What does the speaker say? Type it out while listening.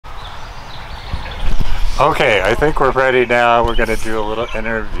Okay, I think we're ready now. We're going to do a little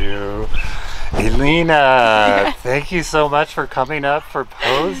interview. Elina, thank you so much for coming up for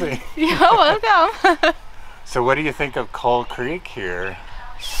posing. You're welcome. So what do you think of Coal Creek here?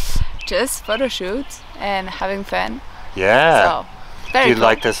 Just photo shoots and having fun. Yeah. So, very do you cool.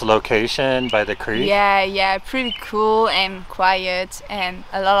 like this location by the creek? Yeah, pretty cool and quiet and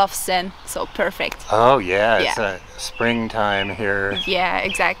a lot of sun, so perfect. Oh yeah, it's Yeah. springtime here. Yeah,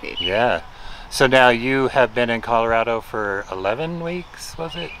 exactly. Yeah. So now you have been in Colorado for 11 weeks,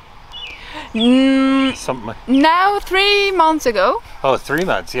 was it? Something like, Now 3 months ago. oh, 3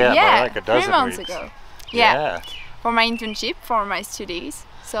 months, yeah, more like a dozen 3 months weeks. ago. Yeah, for my internship, for my studies.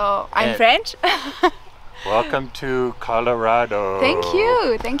 So I'm And- French. Welcome to Colorado. Thank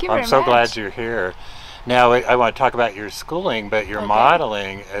you very much. I'm so glad you're here. Now I want to talk about your schooling, but your Okay.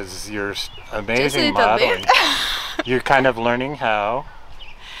 modeling is your amazing little modeling. bit. You're kind of learning how.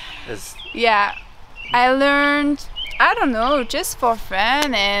 Yeah, I learned, I don't know, just for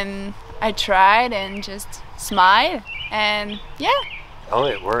fun, and I tried and just smile, and yeah, Oh,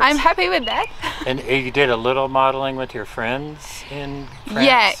 it works. I'm happy with that. And you did a little modeling with your friends in France?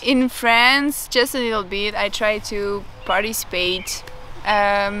 Yeah, in France, just a little bit. I tried to participate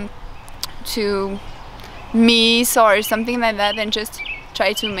to Miss or something like that, and just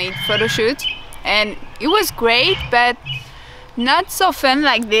try to make photo shoot, and it was great, but not so fun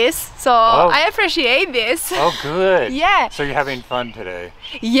like this. So I appreciate this. Oh, good. Yeah. So you're having fun today.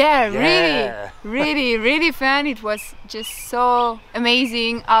 Yeah, Yeah. really fun. It was just so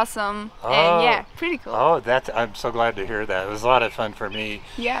amazing, awesome, and yeah, pretty cool. Oh, I'm so glad to hear that. It was a lot of fun for me.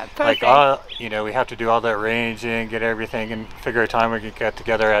 Yeah, perfect. Like we have to do all the arranging, get everything, and figure a time we can get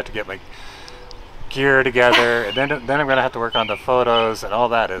together. I have to get my gear together, and then I'm gonna have to work on the photos, and all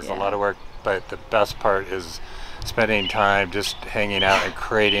that is a lot of work. But the best part is spending time just hanging out and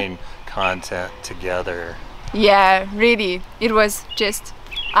creating content together. Yeah, really, it was just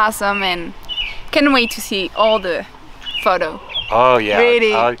awesome, and can't wait to see all the photo. Oh yeah,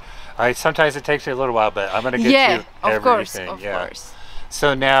 Really. I sometimes it takes me a little while, but I'm gonna get you everything. Of course.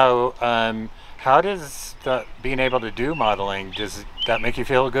 So now, how does being able to do modeling, does that make you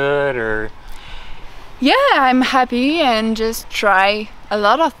feel good, or? Yeah, I'm happy and just try a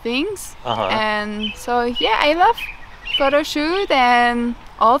lot of things. Uh-huh. And so yeah, I love photo shoot and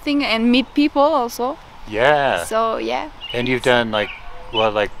all things, and meet people also. Yeah. So yeah. And you've done like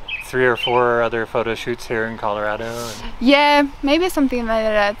 3 or 4 other photo shoots here in Colorado? Yeah, maybe something like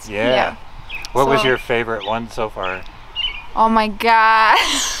that. Yeah. What was So- your favorite one so far? Oh my god.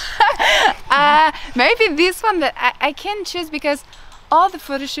 Maybe this one that I can't choose because all the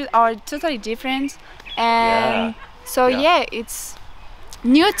photo shoots are totally different, and so yeah, it's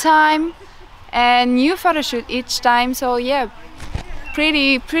new time and new photo shoot each time. So yeah,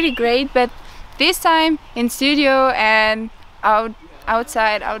 pretty great. But this time in studio and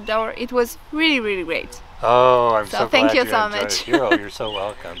outside, outdoor, it was really great. Oh, I'm so glad thank you you so enjoyed much. it. You're so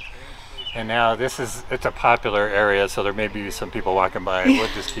welcome. And now it's a popular area, so there may be some people walking by. We'll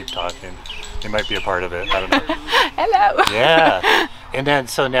just keep talking. They might be a part of it. I don't know. Hello. Yeah. And then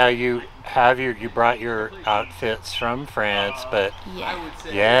so now you brought your outfits from France, but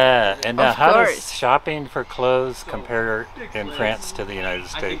yeah. And now Of how does course. shopping for clothes compare in France to the United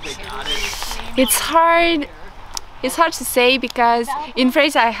States? It's hard. It's hard to say because in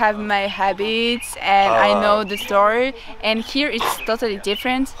France I have my habits and I know the store, and here it's totally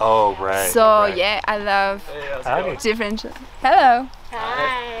different. Oh, right. So right. yeah, I love Howdy. different. Hello.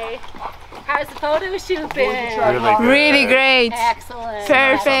 Hi. How's the photo shoot been? Really good. Really great. Excellent.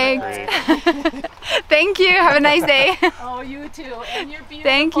 Perfect. Great. Thank you. Have a nice day. Oh, you too. And you're beautiful.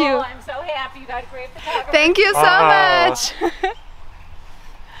 Thank you. I'm so happy you got a great photographer. Thank you so much.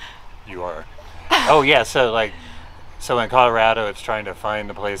 You are. Oh yeah. So in Colorado, it's trying to find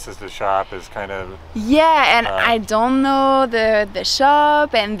the places to shop is kind of. Yeah, and I don't know the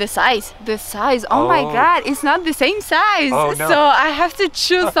shop and the size. The size. Oh my Oh. God, it's not the same size. Oh, no. So I have to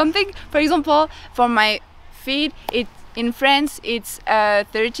choose something. For example, for my feet, in France it's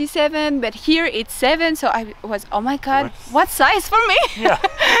 37, but here it's 7. So I was, oh my God, what size for me? Yeah.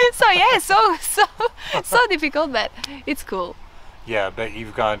 So yeah, so difficult, but it's cool. Yeah, but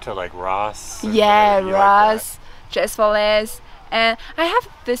you've gone to like Ross. and Yeah, whatever, you like that. Ross, Dress for Less, and I have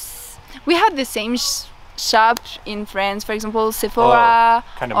this. We have the same shop in France. For example, Sephora,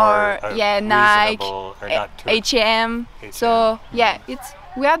 kind of or more, Nike, reasonable, or not too. H&M. So yeah,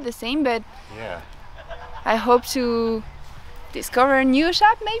 we have the same, but Yeah. I hope to discover a new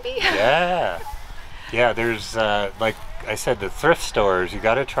shop maybe. Yeah. Yeah, there's like I said, the thrift stores. You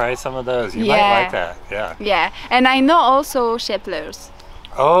got to try some of those. You might Yeah. like that. Yeah. Yeah, and I know also Sheplers.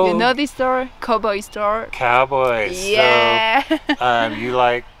 Oh, You know this store? Cowboy store. Cowboys. Yeah. So, you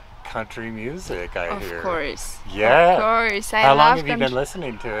like country music, I Of hear. course. Yeah. Of course. I How love long have you country. been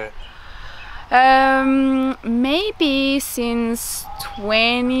listening to it? Maybe since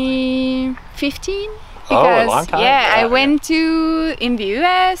 2015. Oh, a Because long time. yeah, I Yeah, went to in the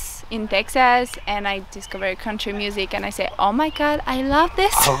US, in Texas, and I discovered country music, and I said, "Oh my God, I love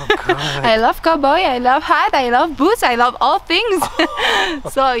this! Oh, good. I love cowboy, I love hat, I love boots, I love all things."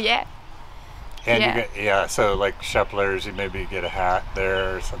 So yeah, And yeah. you get, so like Sheplers, you maybe get a hat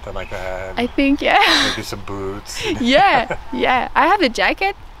there or something like that. I think yeah, Maybe some boots. yeah, yeah. I have a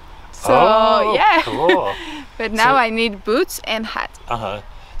jacket, so Oh, yeah. cool. But now So- I need boots and hat. Uh-huh.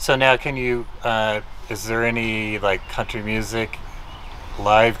 So now can you, is there any like country music,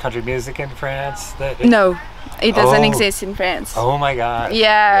 live country music in France? No, it doesn't Oh. exist in France. Oh my God.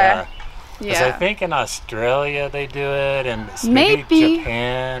 Yeah. Because I Yeah. think in Australia they do it, and maybe Maybe.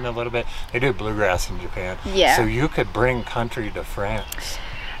 Japan a little bit. They do bluegrass in Japan. Yeah. So you could bring country to France.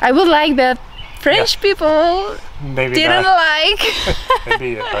 I would like that French people Maybe didn't not. like. It'd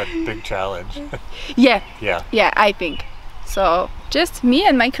be a big challenge. Yeah, Yeah. yeah, I think. So just me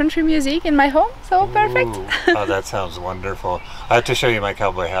and my country music in my home, so perfect. Ooh. Oh, that sounds wonderful. I have to show you my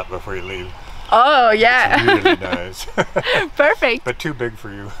cowboy hat before you leave. Oh It's yeah, really nice. perfect. But too big for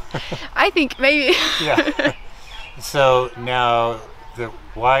you. I think maybe. Yeah. So now,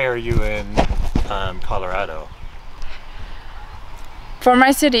 why are you in Colorado? For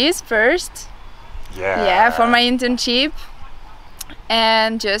my studies first, Yeah. yeah, for my internship,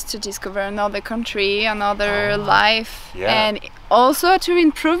 and just to discover another country, another life, yeah. and also to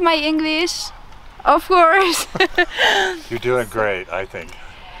improve my English, of course. You're doing great, I think.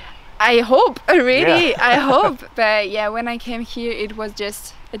 I hope, really, Yeah. I hope. But yeah, when I came here, it was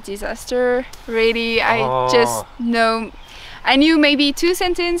just a disaster, really. I just know, I knew maybe 2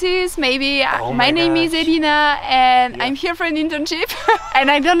 sentences, maybe Oh my my name is gosh. Elina and Yeah. I'm here for an internship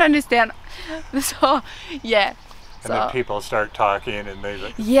and I don't understand. So, yeah. And then people start talking and they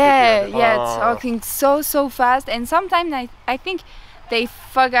like, Yeah, stick it yeah, in. Oh. talking so fast, and sometimes I think they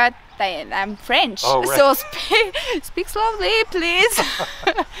forgot that I'm French. Oh, right. So speak slowly, please.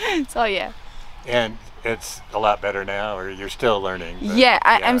 So yeah. And it's a lot better now, or you're still learning? But Yeah,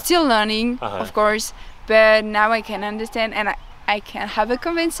 I'm still learning, Uh-huh. of course, but now I can understand and I can have a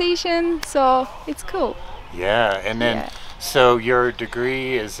conversation, so it's cool. Yeah, and then Yeah. so your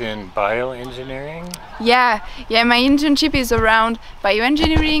degree is in bioengineering? Yeah, my internship is around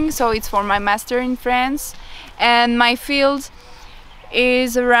bioengineering, so it's for my master in France, and my field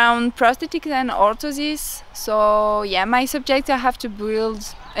is around prosthetics and orthosis. So yeah, my subject, I have to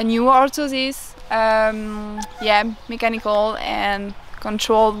build a new orthosis, mechanical and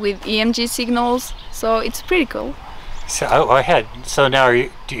controlled with EMG signals. So it's pretty cool. So so now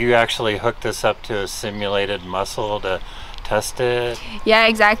do you actually hook this up to a simulated muscle to test it? Yeah,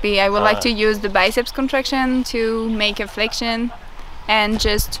 exactly. I would like to use the biceps contraction to make a flexion and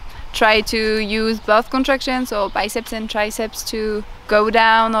just try to use both contractions, so biceps and triceps, to go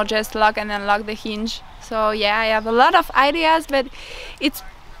down or just lock and unlock the hinge. So yeah, I have a lot of ideas, but it's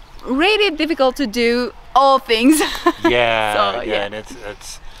really difficult to do all things. Yeah, So, yeah, and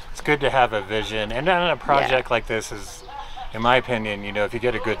it's good to have a vision. And then a project like this is, in my opinion, if you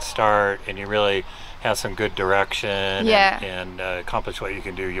get a good start and you really have some good direction and accomplish what you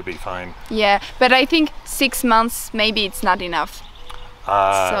can do, you'll be fine. Yeah, but I think 6 months, maybe it's not enough. So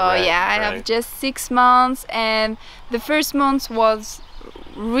Right, I right. have just 6 months, and the first month was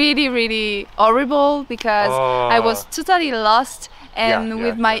really horrible because I was totally lost, and Yeah,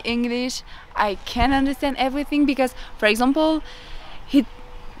 with my English I can't understand everything because, for example,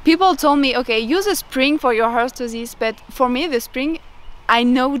 people told me, okay, use a spring for your orthosis, but for me the spring, I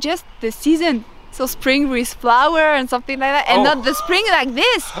know just the season. So spring with flower and something like that, and not the spring like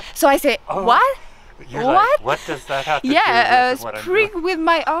this. So I say, what? You're What? like, what does that have to do with what I'm doing? spring with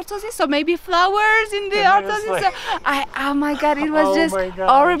my orthosis, so maybe flowers in the And it's orthosis. like- Oh my god, it was Oh just my gosh.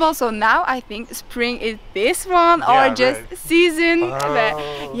 horrible. So now I think spring is this one or Yeah, just right. season. But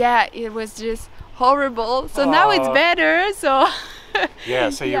Oh. yeah, it was just horrible. So now it's Oh. better. So Yeah,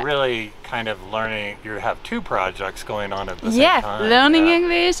 so Yeah. you're really kind of learning. You have 2 projects going on at the same yeah, time. learning yeah.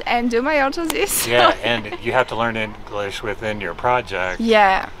 English and do my orthosis. Yeah, and you have to learn English within your project.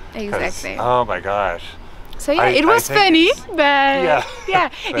 Yeah, 'cause- exactly. Oh my gosh. So yeah, it I was think funny, it's- but Yeah. yeah,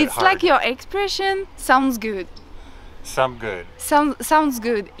 But it's hard. like your expression sounds good. Some good. Sounds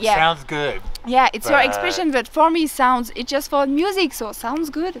good. Yeah. Sounds good. Yeah, it's your But- expression, but for me, sounds, it's just for music, so sounds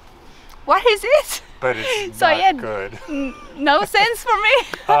good. What is it? But it's So, not yeah. good. No sense for me.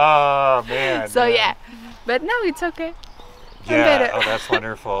 Oh man. So man. yeah, but now it's okay. I'm Yeah. better. Oh, that's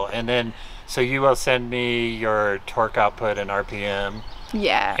wonderful. And then, so you will send me your torque output and RPM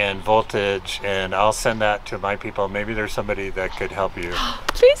Yeah. and voltage, and I'll send that to my people. Maybe there's somebody that could help you.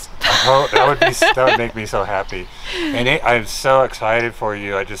 Please. Oh, that would make me so happy. And I'm so excited for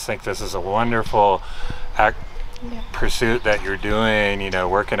you. I just think this is a wonderful pursuit that you're doing, you know,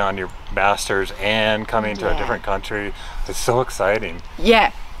 working on your masters and coming to a different country. It's so exciting.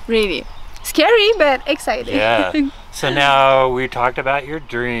 Yeah, really. Scary, but exciting. Yeah. So now we talked about your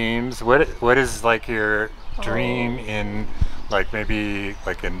dreams. What is like your dream in like maybe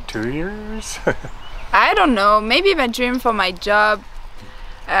like in 2 years? I don't know. Maybe my dream for my job.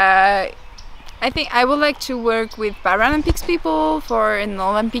 I think I would like to work with Paralympics people for an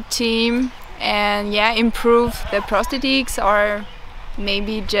Olympic team, and yeah, improve the prosthetics or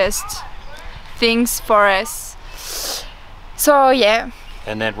maybe just things for us. So yeah.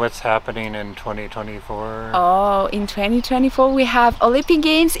 And then what's happening in 2024? Oh, in 2024 we have Olympic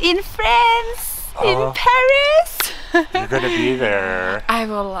Games in France, in Paris. You're gonna be there. I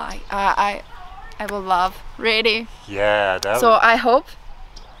will like. I will love. Really. Yeah. So I hope.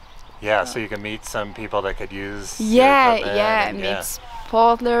 Yeah. So you can meet some people that could use. Yeah. Meet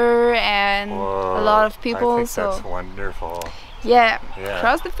Podler and a lot of people. I think so that's wonderful. yeah. Yeah.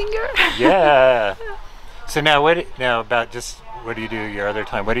 Cross the finger. Yeah. So now about just what do you do your other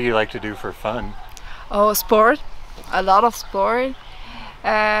time? What do you like to do for fun? Oh, sport. A lot of sport.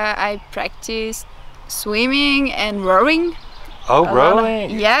 I practice swimming and rowing. Oh,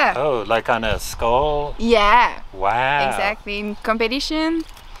 rowing. Yeah. Oh, like on a scull? Yeah. Wow. Exactly. In competition.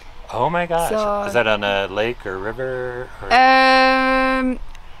 Oh my gosh. So, is that on a lake or river? Or?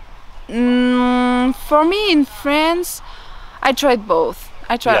 For me in France, I tried both.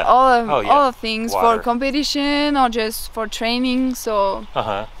 I tried all of things Water. for competition or just for training. So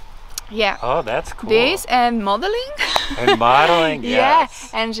yeah. Oh, that's cool. This and modeling. And modeling, yes.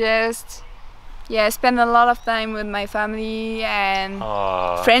 Yeah, and just spend a lot of time with my family and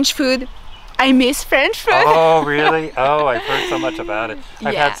French food. I miss French food. Oh, really? Oh, I've heard so much about it.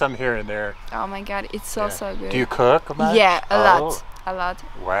 I've had some here and there. Oh my God, it's so good. Do you cook much? Yeah, a lot.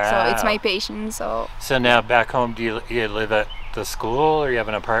 Wow. So it's my passion. So now back home, do you live at the school, or you have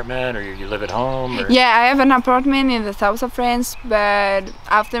an apartment, or you live at home? Or? Yeah, I have an apartment in the south of France, but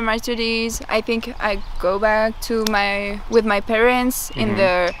after my studies, I think I go back to with my parents in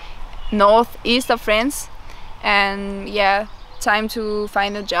the northeast of France, and yeah, time to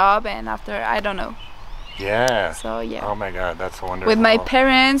find a job, and after I don't know. Yeah. So yeah. Oh my God, that's wonderful. With my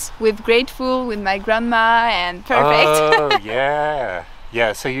parents, with grateful, with my grandma, and perfect. Oh yeah,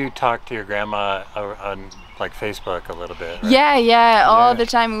 yeah. So you talk to your grandma on like Facebook a little bit, right? Yeah, all the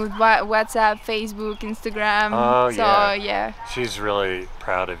time with WhatsApp, Facebook, Instagram. Oh so, yeah. She's really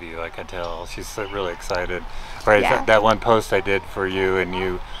proud of you, I can tell. She's really excited. Right, that one post I did for you and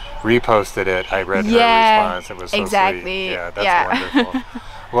you reposted it, I read her response. It was so sweet. Yeah, that's wonderful.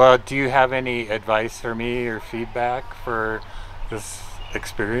 Well, do you have any advice for me or feedback for this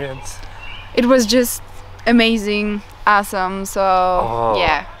experience? It was just amazing, awesome. So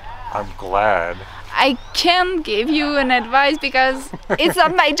yeah. I'm glad. I can't give you an advice because it's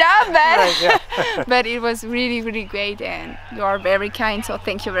not my job, but, but it was really, really great, and you are very kind, so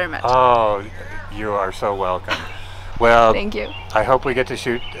thank you very much. Oh, you are so welcome. Well, thank you. I hope we get to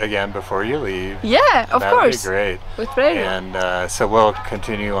shoot again before you leave. Yeah, of course. That'd be great. With pleasure. And so we'll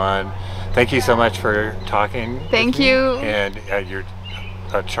continue on. Thank you so much for talking. Thank you. And you're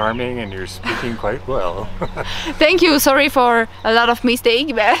charming, and you're speaking quite well. Thank you. Sorry for a lot of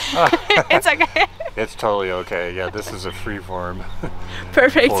mistakes, but it's okay. It's totally okay. Yeah, this is a free form.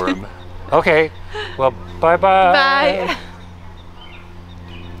 Perfect. Forum. Okay. Well, bye-bye. Bye.